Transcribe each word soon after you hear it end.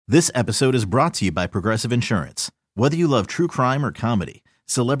This episode is brought to you by Progressive Insurance. Whether you love true crime or comedy,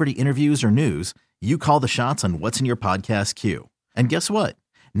 celebrity interviews or news, you call the shots on what's in your podcast queue. And guess what?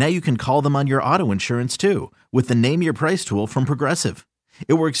 Now you can call them on your auto insurance too with the Name Your Price tool from Progressive.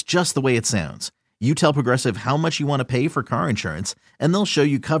 It works just the way it sounds. You tell Progressive how much you want to pay for car insurance, and they'll show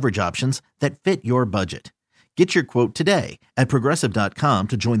you coverage options that fit your budget. Get your quote today at Progressive.com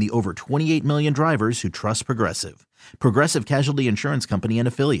to join the over 28 million drivers who trust Progressive. Progressive Casualty Insurance Company and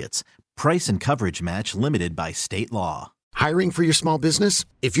Affiliates. Price and coverage match limited by state law. Hiring for your small business?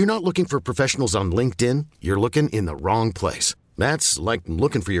 If you're not looking for professionals on LinkedIn, you're looking in the wrong place. That's like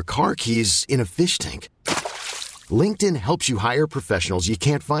looking for your car keys in a fish tank. LinkedIn helps you hire professionals you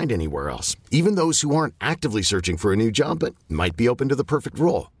can't find anywhere else, even those who aren't actively searching for a new job but might be open to the perfect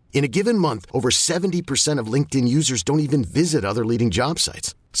role. In a given month, over 70% of LinkedIn users don't even visit other leading job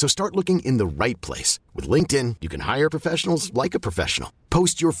sites. So start looking in the right place. With LinkedIn, you can hire professionals like a professional.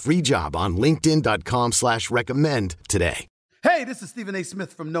 Post your free job on linkedin.com/recommend today. Hey, this is Stephen A.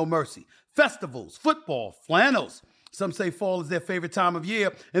 Smith from No Mercy. Festivals, football, flannels. Some say fall is their favorite time of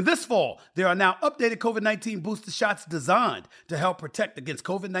year. And this fall, there are now updated COVID-19 booster shots designed to help protect against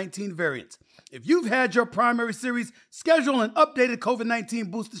COVID-19 variants. If you've had your primary series, schedule an updated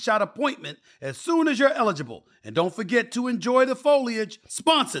COVID-19 booster shot appointment as soon as you're eligible. And don't forget to enjoy the foliage.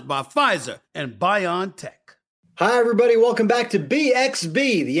 Sponsored by Pfizer and BioNTech. Hi, everybody. Welcome back to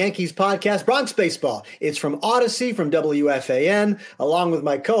BXB, the Yankees podcast, Bronx Baseball. It's from Odyssey, from WFAN, along with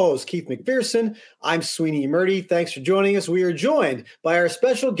my co-host, Keith McPherson. I'm Sweeney Murdy. Thanks for joining us. We are joined by our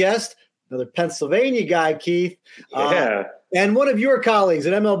special guest, another Pennsylvania guy, Keith. And one of your colleagues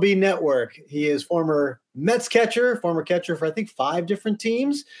at MLB Network. He is former catcher for, I think, 5 different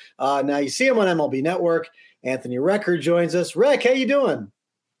teams. Now you see him on MLB Network. Anthony Recker joins us. Rec, how you doing?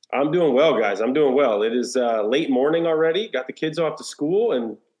 I'm doing well, guys. I'm doing well. It is late morning already. Got the kids off to school,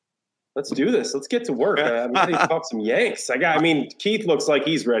 and let's do this. Let's get to work. I'm ready to talk some Yanks. Keith looks like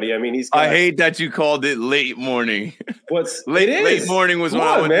he's ready. I hate that you called it late morning. What's late? It is. Late morning was when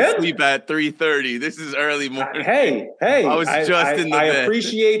I went to sleep at 3:30. This is early morning. Hey! I was just in the bed.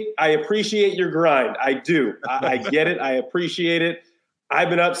 I appreciate your grind. I do. I get it. I appreciate it. I've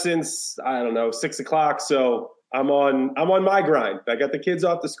been up since 6 o'clock. So. I'm on my grind. I got the kids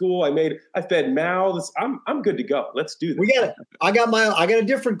off to school. I fed mouths. I'm good to go. Let's do this. I got a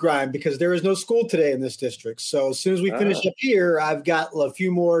different grind because there is no school today in this district. So as soon as we finish up here, I've got a few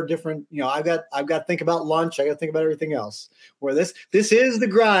more different, I've got to think about lunch. I got to think about everything else. Where this is the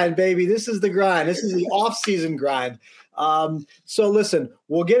grind, baby. This is the grind. This is the off-season grind. So listen,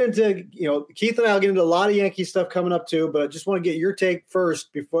 we'll get into, Keith and I will get into a lot of Yankee stuff coming up too, but I just want to get your take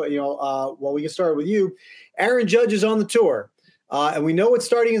first before, we get started with you. Aaron Judge is on the tour, and we know it's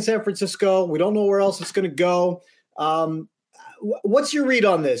starting in San Francisco. We don't know where else it's going to go. What's your read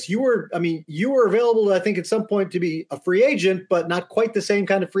on this? You were available, I think, at some point to be a free agent, but not quite the same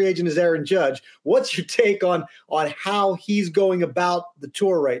kind of free agent as Aaron Judge. What's your take on how he's going about the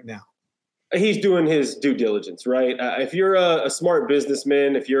tour right now? He's doing his due diligence, right? If you're a smart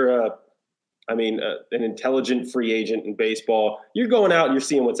businessman, if you're an intelligent free agent in baseball, you're going out and you're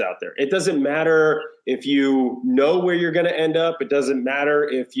seeing what's out there. It doesn't matter if you know where you're going to end up. It doesn't matter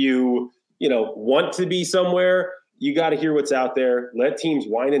if you want to be somewhere. You got to hear what's out there. Let teams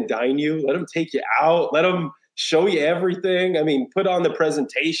wine and dine you. Let them take you out. Let them show you everything. Put on the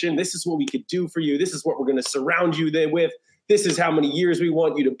presentation. This is what we could do for you. This is what we're going to surround you with. This is how many years we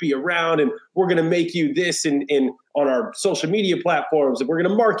want you to be around, and we're going to make you this in on our social media platforms, and we're going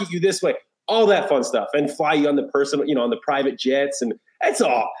to market you this way. All that fun stuff, and fly you on the personal, on the private jets, and that's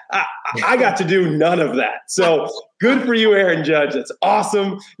all. I got to do none of that. So good for you, Aaron Judge. That's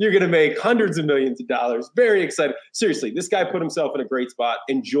awesome. You're going to make hundreds of millions of dollars. Very excited. Seriously, this guy put himself in a great spot.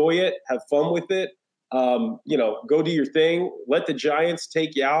 Enjoy it. Have fun with it. Go do your thing. Let the Giants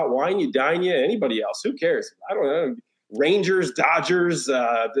take you out, wine you, dine you. Anybody else? Who cares? I don't know. Rangers, Dodgers.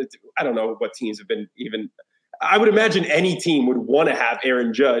 I don't know what teams have been even. I would imagine any team would want to have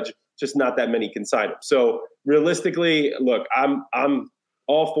Aaron Judge. Just not that many can sign him. So realistically, look, I'm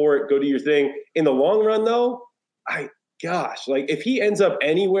all for it. Go do your thing. In the long run, though, if he ends up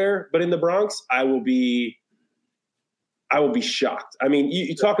anywhere but in the Bronx, I will be shocked.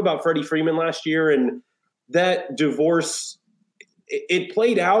 You talk about Freddie Freeman last year, and that divorce, it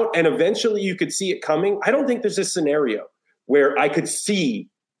played out, and eventually you could see it coming. I don't think there's a scenario where I could see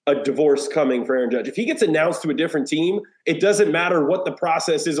a divorce coming for Aaron Judge. If he gets announced to a different team, it doesn't matter what the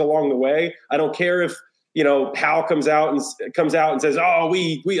process is along the way. I don't care if, Hal comes out and says, "Oh,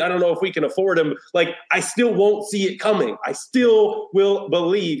 we I don't know if we can afford him." Like, I still won't see it coming. I still will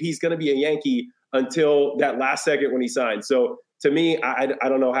believe he's going to be a Yankee until that last second when he signs. So to me, I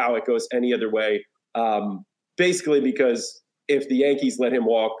don't know how it goes any other way. Basically, because if the Yankees let him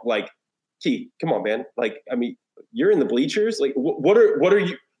walk, like, Keith, come on, man. Like, I mean, you're in the bleachers. Like, what are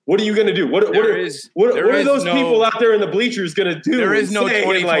you going to do? What are those people out there in the bleachers going to do? There is no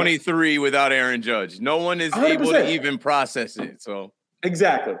 2023 without Aaron Judge. No one is 100%. Able to even process it. So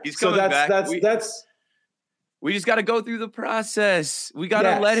exactly. He's coming back. We just got to go through the process. We got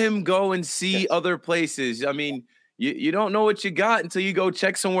to let him go and see other places. I mean, you don't know what you got until you go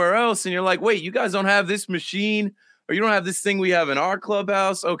check somewhere else. And you're like, wait, you guys don't have this machine or you don't have this thing we have in our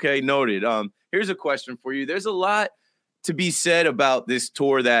clubhouse. Okay, noted. Here's a question for you. There's a lot to be said about this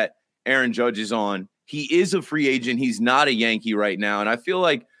tour that Aaron Judge is on. He is a free agent. He's not a Yankee right now. And I feel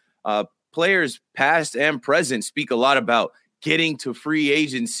like players past and present speak a lot about getting to free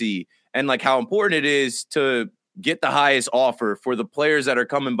agency and like how important it is to get the highest offer for the players that are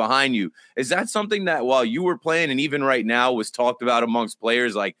coming behind you. Is that something that while you were playing and even right now was talked about amongst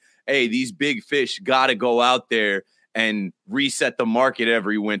players like, hey, these big fish got to go out there and reset the market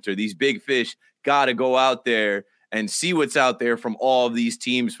every winter. These big fish got to go out there and see what's out there from all of these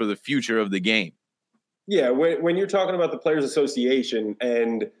teams for the future of the game. Yeah, when you're talking about the Players Association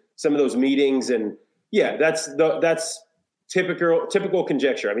and some of those meetings, and that's typical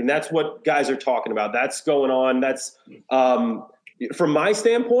conjecture. I mean, that's what guys are talking about. That's going on. That's from my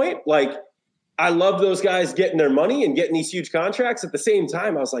standpoint, like, I love those guys getting their money and getting these huge contracts. At the same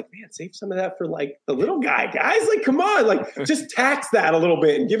time, I was like, man, save some of that for like the little guy, guys. Like, come on, like just tax that a little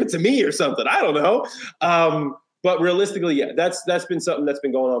bit and give it to me or something. I don't know. But realistically, that's been something that's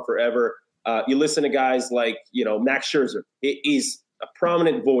been going on forever. You listen to guys like, Max Scherzer. He's a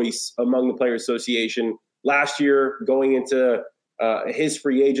prominent voice among the Players Association. Last year, going into his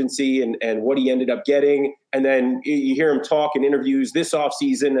free agency and what he ended up getting. And then you hear him talk in interviews this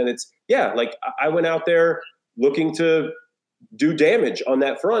offseason, and it's, like I went out there looking to do damage on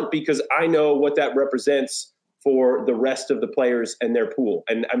that front because I know what that represents for the rest of the players and their pool.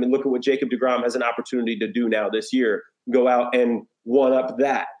 And I mean, look at what Jacob deGrom has an opportunity to do now this year, go out and one up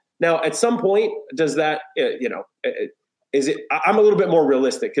that. Now, at some point, does that, is it, I'm a little bit more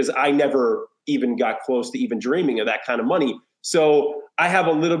realistic because I never even got close to even dreaming of that kind of money. So I have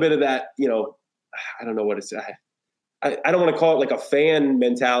a little bit of that, I don't know what it's, I don't want to call it like a fan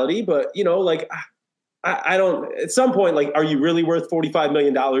mentality, but I don't, at some point, like, are you really worth $45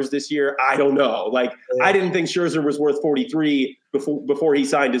 million this year? I don't know. Like, I didn't think Scherzer was worth 43 before he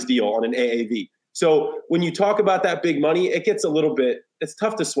signed his deal on an AAV. So when you talk about that big money, it gets a little bit, it's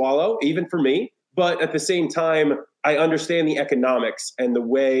tough to swallow, even for me. But at the same time, I understand the economics and the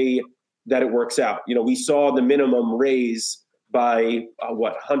way that it works out. We saw the minimum raise by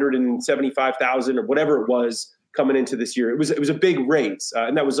 175,000 or whatever it was coming into this year. It was a big raise,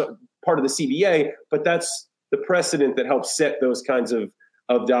 and that was part of the CBA. But that's the precedent that helps set those kinds of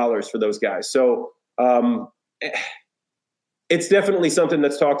dollars for those guys. So it's definitely something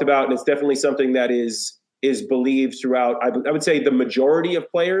that's talked about, and it's definitely something that is believed throughout. I would say the majority of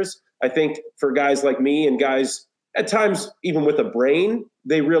players. I think for guys like me and guys at times even with a brain,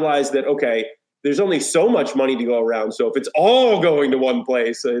 they realize that, okay, there's only so much money to go around. So if it's all going to one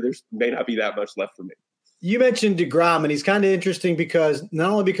place, there may not be that much left for me. You mentioned deGrom, and he's kind of interesting because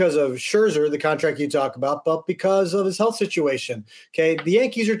not only because of Scherzer, the contract you talk about, but because of his health situation. Okay, the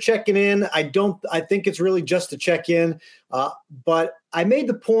Yankees are checking in. I think it's really just to check in. But I made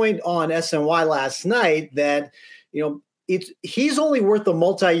the point on SNY last night that, he's only worth a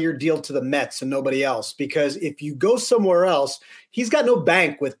multi-year deal to the Mets and nobody else, because if you go somewhere else, he's got no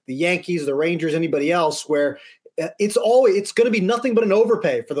bank with the Yankees, the Rangers, anybody else, where it's going to be nothing but an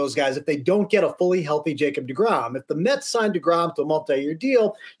overpay for those guys if they don't get a fully healthy Jacob deGrom. If the Mets signed deGrom to a multi-year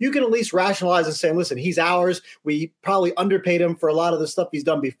deal, you can at least rationalize and say, listen, he's ours. We probably underpaid him for a lot of the stuff he's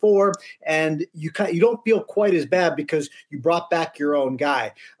done before, and you don't feel quite as bad because you brought back your own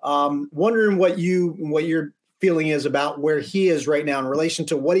guy. Wondering what your feeling is about where he is right now in relation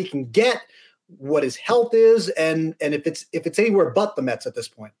to what he can get, what his health is, and if it's anywhere but the Mets at this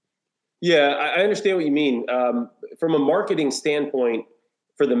point. Yeah, I understand what you mean. From a marketing standpoint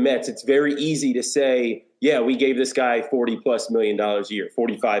for the Mets, it's very easy to say, yeah, we gave this guy $40+ million a year,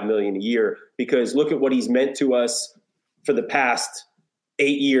 $45 million a year, because look at what he's meant to us for the past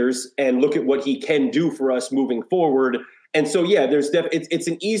 8 years, and look at what he can do for us moving forward. And so, yeah, it's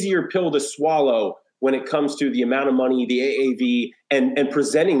an easier pill to swallow when it comes to the amount of money, the AAV, and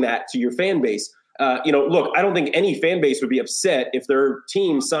presenting that to your fan base. Look, I don't think any fan base would be upset if their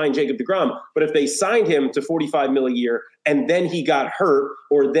team signed Jacob deGrom, but if they signed him to $45 million a year and then he got hurt,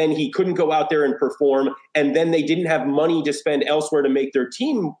 or then he couldn't go out there and perform, and then they didn't have money to spend elsewhere to make their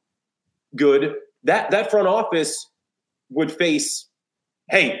team good, that front office would face,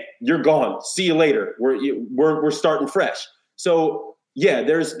 hey, you're gone. See you later. We're starting fresh. So, yeah,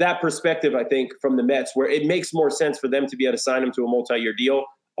 there's that perspective, I think, from the Mets where it makes more sense for them to be able to sign him to a multi-year deal.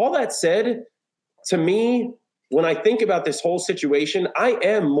 All that said, to me, when I think about this whole situation, I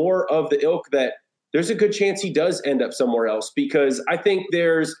am more of the ilk that there's a good chance he does end up somewhere else, because I think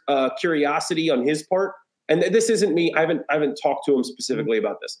there's a curiosity on his part. And this isn't me. I haven't talked to him specifically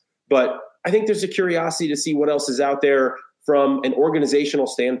about this, but I think there's a curiosity to see what else is out there from an organizational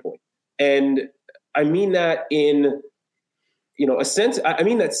standpoint. And I mean that in, a sense, I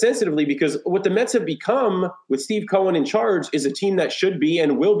mean that sensitively, because what the Mets have become with Steve Cohen in charge is a team that should be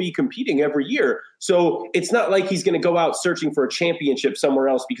and will be competing every year. So it's not like he's going to go out searching for a championship somewhere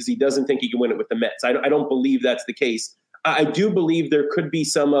else because he doesn't think he can win it with the Mets. I don't believe that's the case. I do believe there could be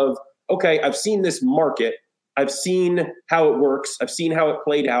some of, okay, I've seen this market. I've seen how it works. I've seen how it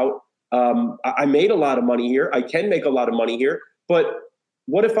played out. I made a lot of money here. I can make a lot of money here. But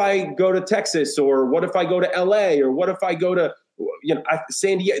what if I go to Texas, or what if I go to LA, or what if I go to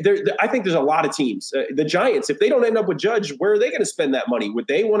San Diego? I think there's a lot of teams. The Giants, if they don't end up with Judge, where are they going to spend that money? Would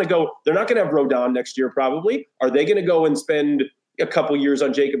they want to go? They're not going to have Rodon next year, probably. Are they going to go and spend a couple years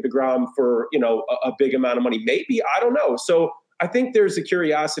on Jacob deGrom for a big amount of money? Maybe. I don't know. So I think there's a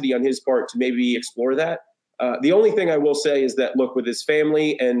curiosity on his part to maybe explore that. The only thing I will say is that, look, with his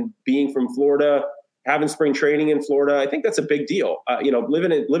family and being from Florida, having spring training in Florida, I think that's a big deal.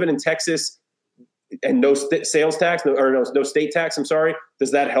 Living in Texas and no sales tax, no state tax. I'm sorry.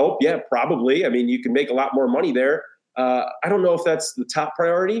 Does that help? Yeah, probably. I mean, you can make a lot more money there. I don't know if that's the top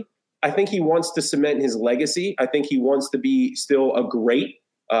priority. I think he wants to cement his legacy. I think he wants to be still a great,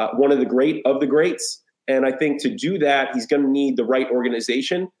 one of the great of the greats. And I think to do that, he's going to need the right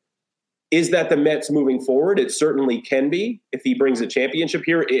organization. Is that the Mets moving forward? It certainly can be. If he brings a championship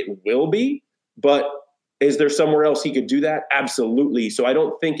here, it will be. But is there somewhere else he could do that? Absolutely. So I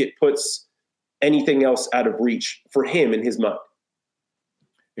don't think it puts anything else out of reach for him in his mind.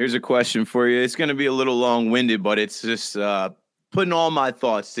 Here's a question for you. It's going to be a little long-winded, but it's just putting all my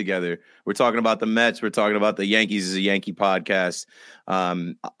thoughts together. We're talking about the Mets. We're talking about the Yankees as a Yankee podcast.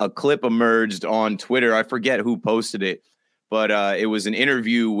 A clip emerged on Twitter. I forget who posted it, but it was an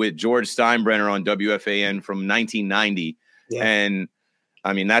interview with George Steinbrenner on WFAN from 1990. Yeah. And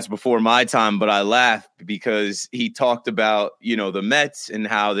I mean, that's before my time, but I laughed because he talked about, the Mets and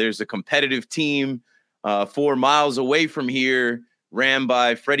how there's a competitive team 4 miles away from here, ran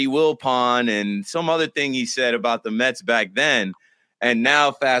by Freddie Wilpon, and some other thing he said about the Mets back then. And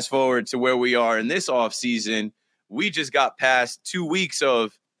now fast forward to where we are in this offseason, we just got past 2 weeks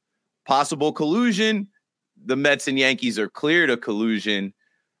of possible collusion. The Mets and Yankees are cleared of collusion.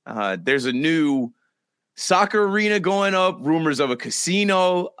 There's a new soccer arena going up, rumors of a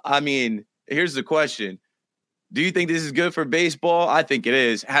casino. I mean, here's the question. Do you think this is good for baseball? I think it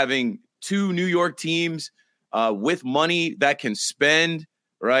is. Having two New York teams with money that can spend,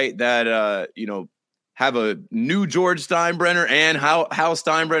 right, that, have a new George Steinbrenner and Hal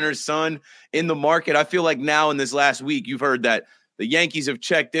Steinbrenner's son in the market. I feel like now in this last week, you've heard that the Yankees have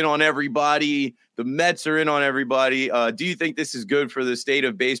checked in on everybody. The Mets are in on everybody. Do you think this is good for the state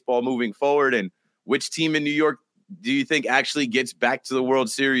of baseball moving forward? And which team in New York do you think actually gets back to the World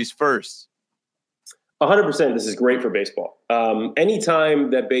Series first? 100%. This is great for baseball. Anytime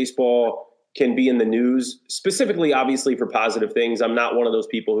that baseball can be in the news, specifically, obviously, for positive things. I'm not one of those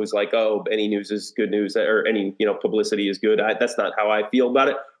people who's like, oh, any news is good news, or any publicity is good. That's not how I feel about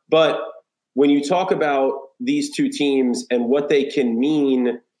it. But when you talk about these two teams and what they can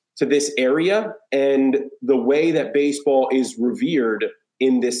mean to this area and the way that baseball is revered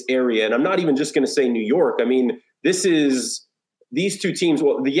in this area, and I'm not even just going to say New York. I mean, these two teams.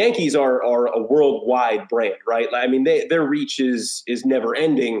 Well, the Yankees are a worldwide brand, right? I mean, their reach is never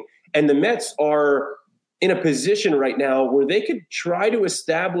ending. And the Mets are in a position right now where they could try to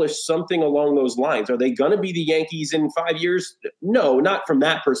establish something along those lines. Are they going to be the Yankees in 5 years? No, not from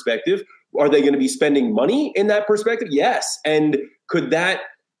that perspective. Are they going to be spending money in that perspective? Yes. And could that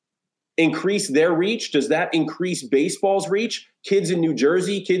increase their reach? Does that increase baseball's reach? Kids in New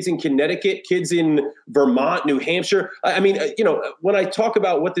Jersey, kids in Connecticut, kids in Vermont, New Hampshire. I mean, when I talk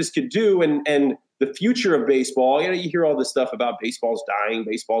about what this could do and the future of baseball, you hear all this stuff about baseball's dying,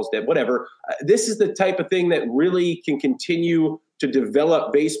 baseball's dead, whatever. This is the type of thing that really can continue to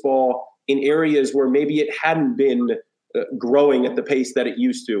develop baseball in areas where maybe it hadn't been growing at the pace that it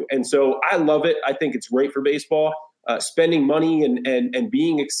used to. And so I love it. I think it's great for baseball. Spending money and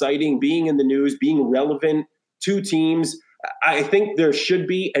being exciting, being in the news, being relevant to teams. I think there should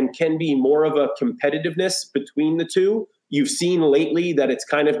be and can be more of a competitiveness between the two. You've seen lately that it's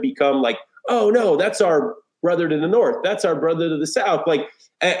kind of become like, oh no, that's our brother to the north. That's our brother to the south. Like,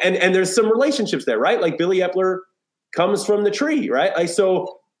 and there's some relationships there, right? Like Billy Epler comes from the tree, right? Like,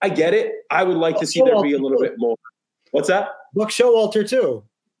 so I get it. I would like to see there be a little bit more. What's that? Buck Showalter too.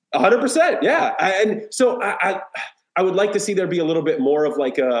 100%. Yeah. And so I would like to see there be a little bit more of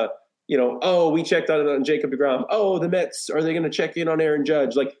like a, we checked on Jacob deGrom. Oh, the Mets, are they going to check in on Aaron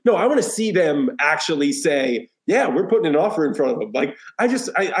Judge? Like, no, I want to see them actually say, yeah, we're putting an offer in front of them. Like, I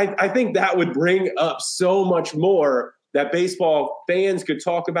think that would bring up so much more that baseball fans could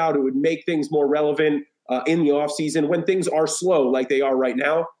talk about. It would make things more relevant in the offseason when things are slow like they are right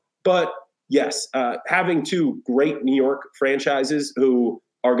now. But yes, having two great New York franchises who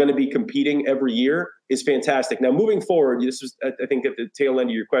are going to be competing every year is fantastic. Now, moving forward, this is, I think, at the tail end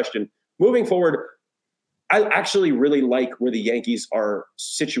of your question. Moving forward, I actually really like where the Yankees are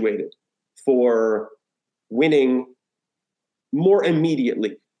situated for winning more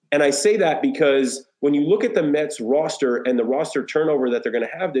immediately. And I say that because when you look at the Mets roster and the roster turnover that they're going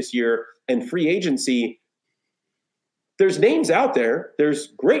to have this year and free agency, there's names out there. There's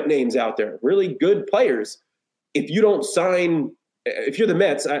great names out there, really good players. If you don't sign, if you're the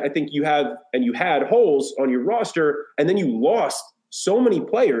Mets, I think you have, and you had holes on your roster, and then you lost so many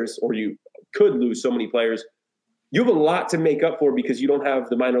players, or you could lose so many players. You have a lot to make up for because you don't have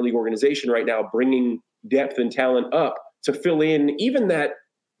the minor league organization right now bringing depth and talent up to fill in even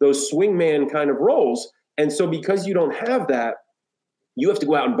those swingman kind of roles. And so because you don't have that, you have to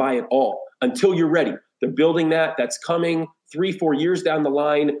go out and buy it all until you're ready. They're building that. That's coming 3-4 years down the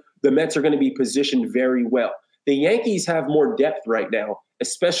line. The Mets are going to be positioned very well. The Yankees have more depth right now,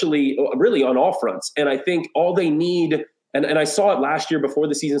 especially really on all fronts. And I think all they need, and I saw it last year before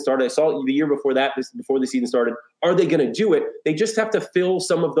the season started. I saw it the year before that, before the season started. Are they going to do it? They just have to fill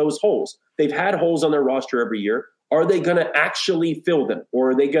some of those holes. They've had holes on their roster every year. Are they going to actually fill them? Or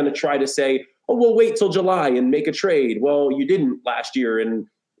are they going to try to say, oh, we'll wait till July and make a trade? Well, you didn't last year. And,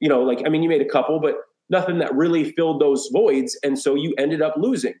 you made a couple, but nothing that really filled those voids. And so you ended up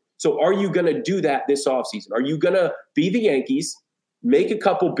losing. So are you going to do that this offseason? Are you going to be the Yankees, make a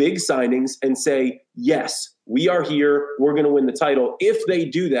couple big signings and say, yes, we are here, we're going to win the title? If they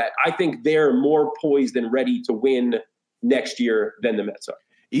do that, I think they're more poised and ready to win next year than the Mets are.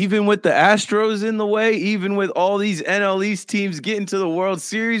 Even with the Astros in the way, even with all these NL East teams getting to the World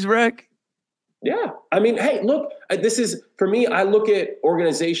Series, Rec? Yeah. I mean, hey, look, this is, for me, I look at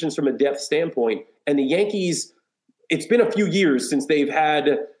organizations from a depth standpoint, and the Yankees, it's been a few years since they've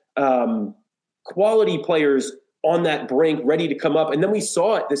had quality players on that brink ready to come up. And then we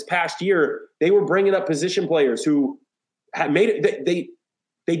saw it this past year. They were bringing up position players who had made it.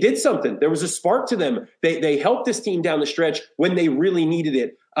 They did something. There was a spark to them. They helped this team down the stretch when they really needed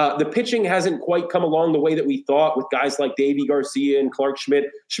it. The pitching hasn't quite come along the way that we thought with guys like Deivi Garcia and Clark Schmidt.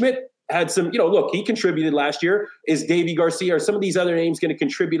 Schmidt had some, look, he contributed last year. Is Deivi Garcia or some of these other names going to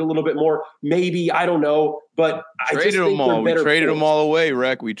contribute a little bit more? Maybe, I don't know. But I just think we traded them all away,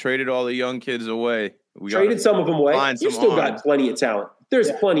 Rec. We traded all the young kids away. We traded some of them away. You still got plenty of talent. There's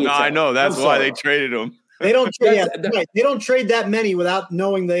plenty of talent. I know. That's why they traded them. They don't trade. They don't trade that many without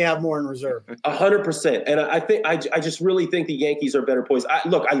knowing they have more in reserve. 100%. And I think I just really think the Yankees are better poised. I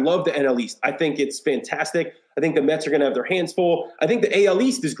love the NL East. I think it's fantastic. I think the Mets are going to have their hands full. I think the AL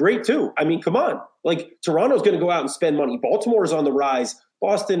East is great too. I mean, come on. Like, Toronto's going to go out and spend money. Baltimore is on the rise.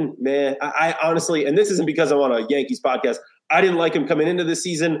 Boston, man, I honestly, and this isn't because I'm on a Yankees podcast, I didn't like them coming into this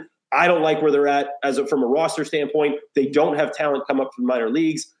season. I don't like where they're at from a roster standpoint. They don't have talent come up from minor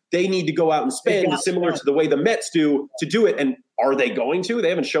leagues. They need to go out and spend similar to the way the Mets do to do it. And are they going to? They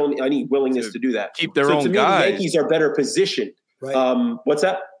haven't shown any willingness to do that. Keep their own guys. The Yankees are better positioned. Right. What's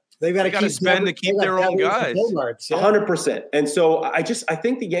that? They've got to spend to keep their own guys. 100%. And so I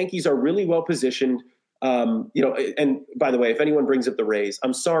think the Yankees are really well positioned. And by the way, if anyone brings up the Rays,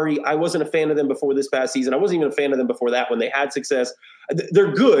 I'm sorry. I wasn't a fan of them before this past season. I wasn't even a fan of them before that when they had success.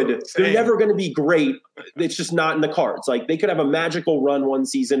 They're good. They're never going to be great. It's just not in the cards. Like, they could have a magical run one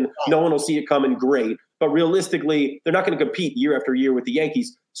season. No one will see it coming, great. But realistically, they're not going to compete year after year with the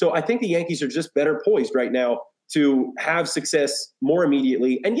Yankees. So I think the Yankees are just better poised right now to have success more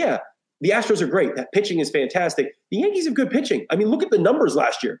immediately. And yeah, the Astros are great. That pitching is fantastic. The Yankees have good pitching. I mean, look at the numbers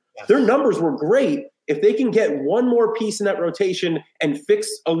last year. Their numbers were great. If they can get one more piece in that rotation and fix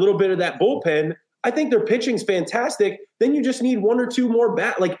a little bit of that bullpen, I think their pitching's fantastic. Then you just need one or two more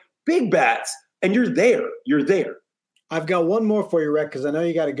big bats, and you're there. You're there. I've got one more for you, Rec, because I know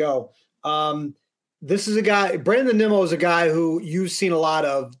you got to go. This is a guy, Brandon Nimmo is a guy who you've seen a lot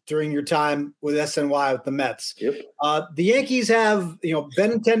of during your time with SNY with the Mets. Yep. The Yankees have,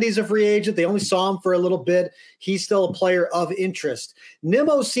 Benintendi's a free agent. They only saw him for a little bit. He's still a player of interest.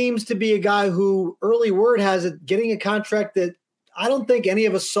 Nimmo seems to be a guy who early word has it getting a contract that I don't think any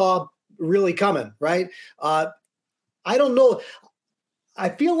of us saw really coming, right? I don't know. I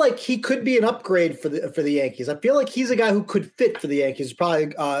feel like he could be an upgrade for the Yankees. I feel like he's a guy who could fit for the Yankees, is probably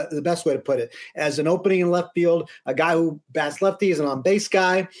the best way to put it, as an opening in left field, a guy who bats lefty, is an on-base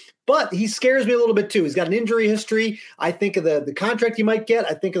guy. But he scares me a little bit too. He's got an injury history. I think of the contract he might get.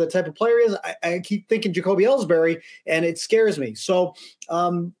 I think of the type of player he is. I keep thinking Jacoby Ellsbury, and it scares me. So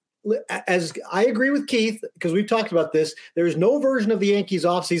as I agree with Keith, because we've talked about this, there is no version of the Yankees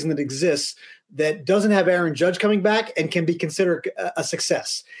offseason that exists that doesn't have Aaron Judge coming back and can be considered a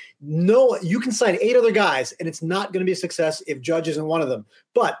success. No, you can sign 8 other guys, and it's not going to be a success if Judge isn't one of them.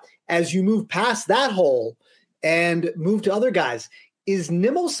 But as you move past that hole and move to other guys, is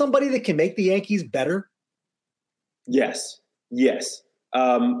Nimmo somebody that can make the Yankees better? Yes.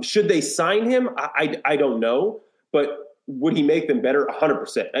 Should they sign him? I don't know, but would he make them better?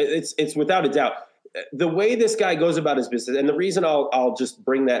 100%. It's without a doubt. The way this guy goes about his business, and the reason I'll just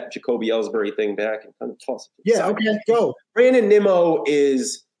bring that Jacoby Ellsbury thing back and kind of toss it. Yeah, okay, go. Brandon Nimmo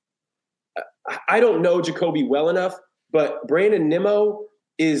is, I don't know Jacoby well enough, but Brandon Nimmo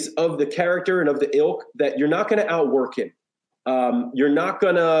is of the character and of the ilk that you're not going to outwork him.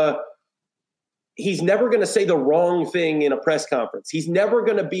 He's never going to say the wrong thing in a press conference. He's never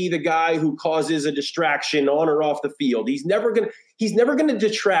going to be the guy who causes a distraction on or off the field. He's never going to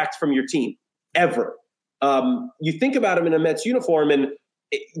detract from your team. Ever. You think about him in a Mets uniform, and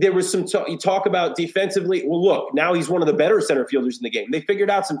there was some talk, you talk about defensively. Well, look, now he's one of the better center fielders in the game. They figured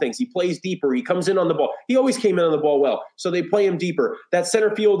out some things. He plays deeper. He comes in on the ball. He always came in on the ball well, so they play him deeper. That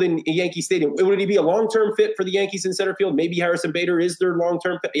center field in Yankee Stadium, would he be a long-term fit for the Yankees in center field? Maybe Harrison Bader is their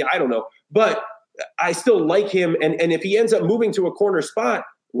long-term fit. Yeah, I don't know. But I still like him, and if he ends up moving to a corner spot,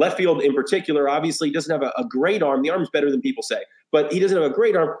 left field in particular, obviously doesn't have a great arm. The arm's better than people say, but he doesn't have a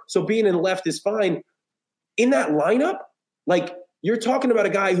great arm. So being in left is fine. In that lineup, like, you're talking about a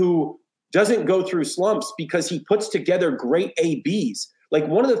guy who doesn't go through slumps because he puts together great ABs. Like,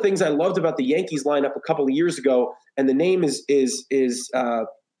 one of the things I loved about the Yankees lineup a couple of years ago, and the name is I'm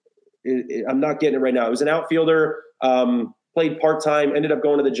not getting it right now. It was an outfielder, played part-time, ended up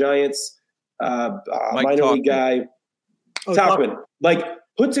going to the Giants, minor league guy. Tauchman. Like,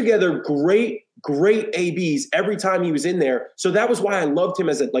 put together great ABs every time he was in there. So that was why I loved him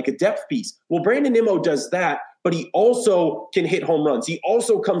as a depth piece. Well, Brandon Nimmo does that, but he also can hit home runs. He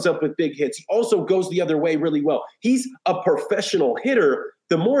also comes up with big hits. He also goes the other way really well. He's a professional hitter.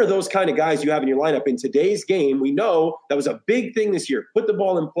 The more of those kind of guys you have in your lineup in today's game, we know that was a big thing this year. Put the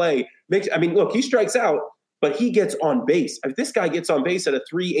ball in play. Look, he strikes out, but he gets on base. If this guy gets on base at a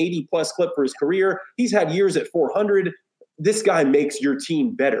 380-plus clip for his career, he's had years at 400. This guy makes your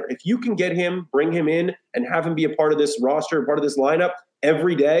team better. If you can get him, bring him in, and have him be a part of this roster, part of this lineup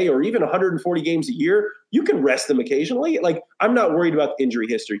every day, or even 140 games a year, you can rest him occasionally. Like, I'm not worried about injury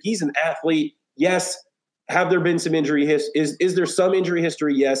history. He's an athlete. Yes. Have there been some injury history? Is there some injury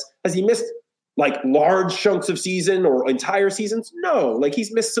history? Yes. Has he missed large chunks of season or entire seasons? No.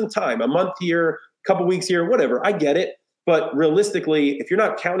 He's missed some time, a month here, a couple weeks here, whatever. I get it. But realistically, if you're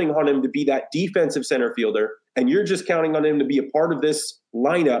not counting on him to be that defensive center fielder, and you're just counting on him to be a part of this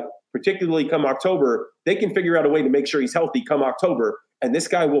lineup, particularly come October, they can figure out a way to make sure he's healthy come October, and this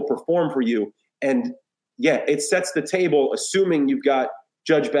guy will perform for you. And yeah, it sets the table, assuming you've got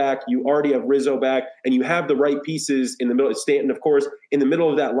Judge back, you already have Rizzo back, and you have the right pieces in the middle. Stanton, of course, in the middle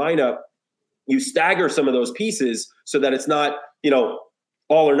of that lineup. You stagger some of those pieces so that it's not,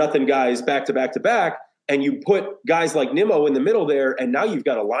 all or nothing guys back to back to back, and you put guys like Nimmo in the middle there, and now you've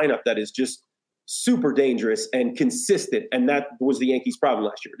got a lineup that is just super dangerous and consistent. And that was the Yankees' problem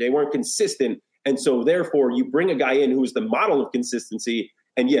last year. They weren't consistent. And so therefore you bring a guy in who's the model of consistency,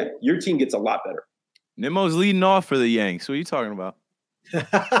 and yeah, your team gets a lot better. Nimmo's leading off for the Yanks. What are you talking about?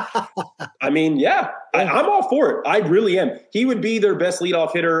 I'm all for it. I really am. He would be their best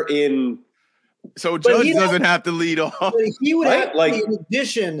leadoff hitter in. So Judge doesn't have to lead off. He would have to be in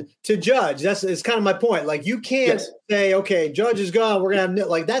addition to Judge. It's kind of my point. You can't say, okay, Judge is gone, we're going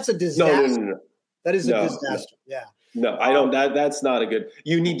to have that's a disaster. No. That is a disaster. Yeah. No, I don't. That's not a good.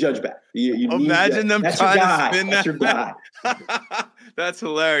 You need Judge back. You imagine them trying to spin that. That's your guy. That's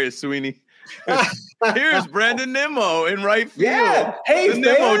hilarious, Sweeney. Here's Brandon Nimmo in right field. Yeah. Hey,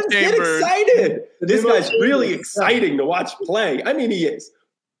 the fans, get excited. This guy's really exciting to watch play. I mean, he is.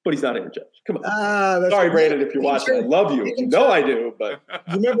 but he's not Aaron Judge. Come on. Sorry, Brandon, if you're watching. I love you. You know I do, but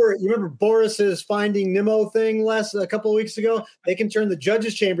you remember Boris's Finding Nemo thing a couple of weeks ago? They can turn the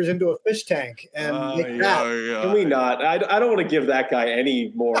judges' chambers into a fish tank and Can we not? I don't want to give that guy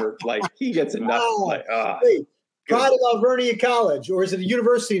any more. Like, he gets enough. Pride of Alvernia College, or is it a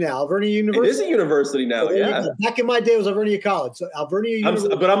university now? Alvernia University. It is a university now. Yeah. Back in my day, it was Alvernia College. So Alvernia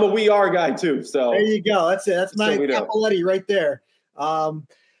University. But I'm a We Are guy too. So there you go. That's it. That's my Capoletti right there.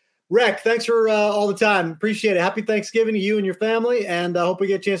 Rec, thanks for all the time. Appreciate it. Happy Thanksgiving to you and your family, and I hope we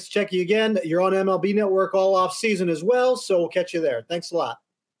get a chance to check you again. You're on MLB Network all off season as well, so we'll catch you there. Thanks a lot.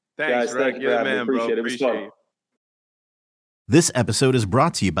 Thanks, Rec. You're the man, appreciate bro. It. Appreciate it. This episode is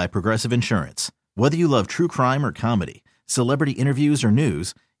brought to you by Progressive Insurance. Whether you love true crime or comedy, celebrity interviews or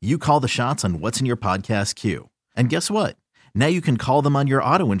news, you call the shots on what's in your podcast queue. And guess what? Now you can call them on your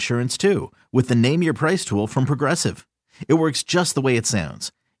auto insurance too with the Name Your Price tool from Progressive. It works just the way it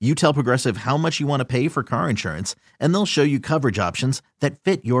sounds. You tell Progressive how much you want to pay for car insurance, and they'll show you coverage options that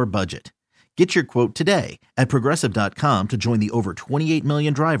fit your budget. Get your quote today at Progressive.com to join the over 28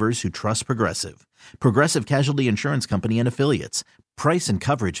 million drivers who trust Progressive. Progressive Casualty Insurance Company and Affiliates. Price and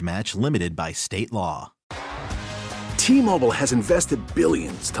coverage match limited by state law. T-Mobile has invested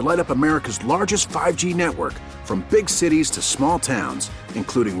billions to light up America's largest 5G network, from big cities to small towns,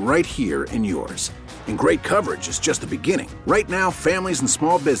 including right here in yours. And great coverage is just the beginning. Right now, families and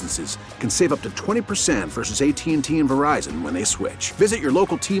small businesses can save up to 20% versus AT&T and Verizon when they switch. Visit your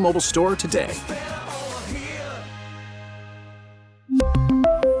local T-Mobile store today.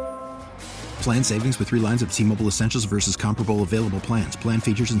 Plan savings with 3 lines of T-Mobile Essentials versus comparable available plans. Plan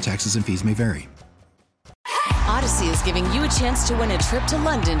features and taxes and fees may vary. Odyssey is giving you a chance to win a trip to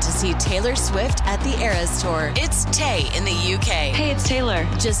London to see Taylor Swift at the Eras Tour. It's Tay in the UK. Hey, it's Taylor.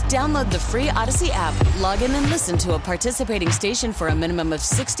 Just download the free Odyssey app, log in and listen to a participating station for a minimum of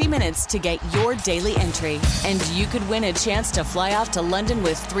 60 minutes to get your daily entry. And you could win a chance to fly off to London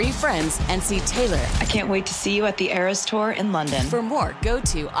with 3 friends and see Taylor. I can't wait to see you at the Eras Tour in London. For more, go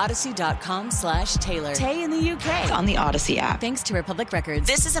to odyssey.com/Taylor. Tay in the UK. It's on the Odyssey app. Thanks to Republic Records.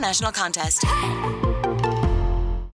 This is a national contest.